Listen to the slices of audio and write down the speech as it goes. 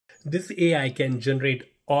This AI can generate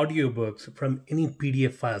audiobooks from any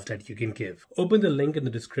PDF files that you can give. Open the link in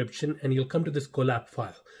the description and you'll come to this Colab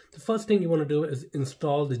file. The first thing you want to do is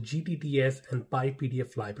install the GTTS and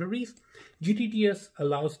PyPDF libraries. GTTS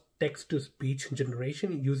allows text-to-speech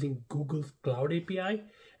generation using Google's Cloud API,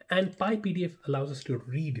 and PyPDF allows us to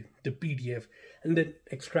read the PDF and then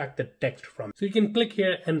extract the text from it. So you can click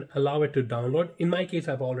here and allow it to download. In my case,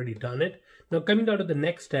 I've already done it. Now coming down to the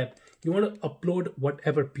next step, you want to upload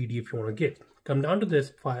whatever PDF you want to give. Come down to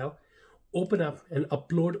this file, open up and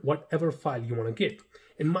upload whatever file you want to give.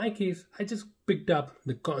 In my case, I just picked up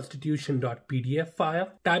the constitution.pdf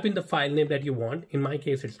file. Type in the file name that you want. In my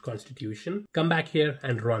case, it's Constitution. Come back here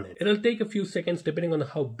and run it. It'll take a few seconds depending on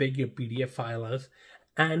how big your PDF file is,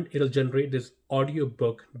 and it'll generate this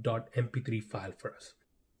audiobook.mp3 file for us.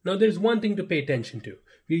 Now there's one thing to pay attention to.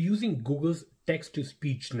 We're using Google's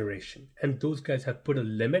text-to-speech generation, and those guys have put a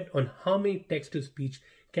limit on how many text-to-speech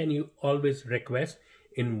can you always request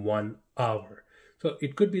in 1 hour. So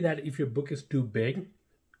it could be that if your book is too big,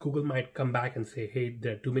 Google might come back and say, hey,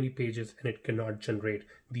 there are too many pages and it cannot generate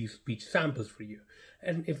these speech samples for you.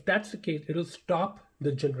 And if that's the case, it'll stop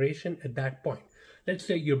the generation at that point. Let's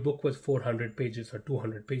say your book was 400 pages or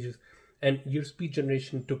 200 pages and your speech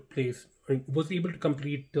generation took place or was able to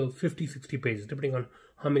complete till 50-60 pages, depending on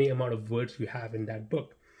how many amount of words you have in that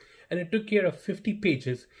book. And it took care of 50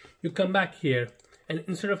 pages. You come back here and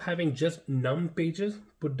instead of having just num pages,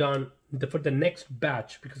 put down for the next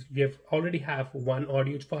batch, because you already have one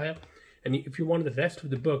audio file. And if you want the rest of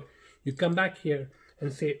the book, you come back here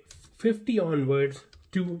and say 50 onwards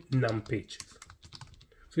to num pages.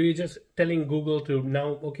 So you're just telling Google to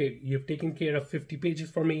now, okay, you've taken care of 50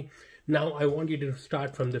 pages for me. Now I want you to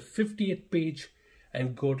start from the 50th page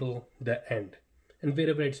and go to the end. And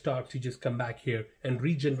wherever it starts, you just come back here and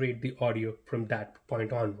regenerate the audio from that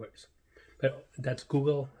point onwards. But that's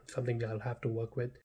Google, something I'll have to work with.